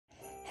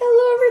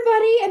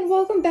and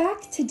welcome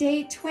back to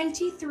day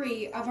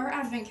 23 of our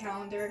advent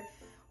calendar.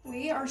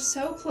 We are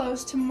so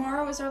close.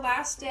 Tomorrow is our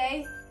last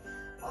day.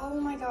 Oh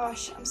my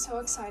gosh, I'm so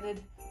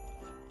excited.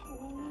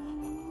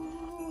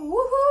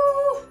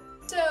 Woohoo!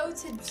 So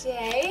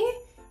today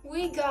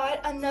we got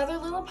another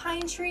little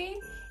pine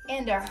tree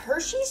and a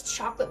Hershey's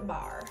chocolate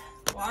bar.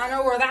 Well, I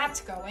know where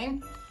that's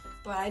going,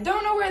 but I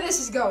don't know where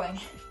this is going.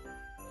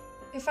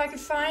 If I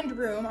could find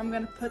room, I'm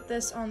gonna put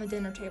this on the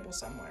dinner table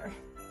somewhere.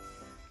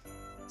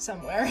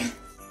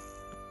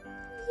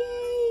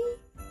 Yay!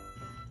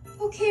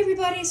 Okay,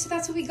 everybody, so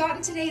that's what we got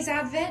in today's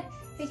advent.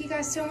 Thank you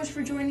guys so much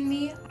for joining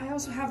me. I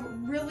also have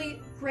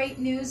really great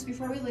news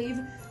before we leave.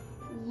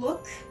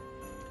 Look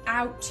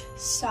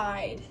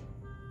outside.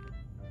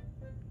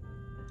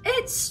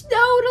 It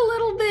snowed a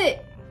little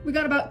bit. We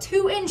got about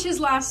 2 inches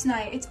last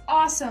night. It's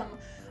awesome.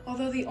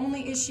 Although the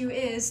only issue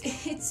is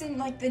it's in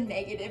like the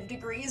negative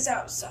degrees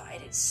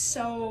outside. It's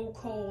so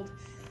cold.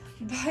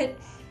 But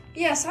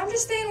yes, I'm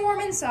just staying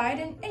warm inside.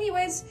 And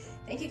anyways,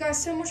 thank you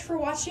guys so much for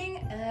watching.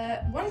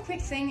 One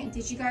quick thing,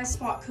 did you guys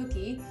spot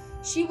Cookie?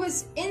 She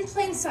was in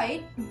plain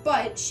sight,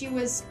 but she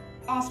was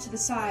off to the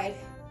side.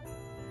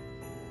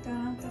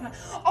 Dun, dun, dun.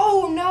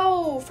 Oh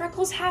no,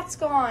 Freckles' hat's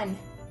gone.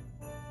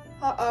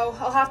 Uh-oh,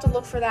 I'll have to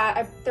look for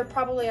that. They're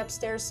probably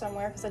upstairs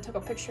somewhere because I took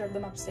a picture of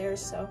them upstairs,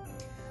 so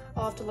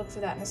I'll have to look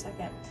for that in a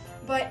second.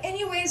 But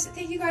anyways,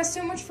 thank you guys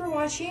so much for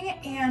watching,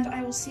 and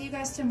I will see you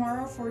guys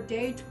tomorrow for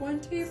day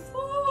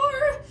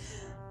 24.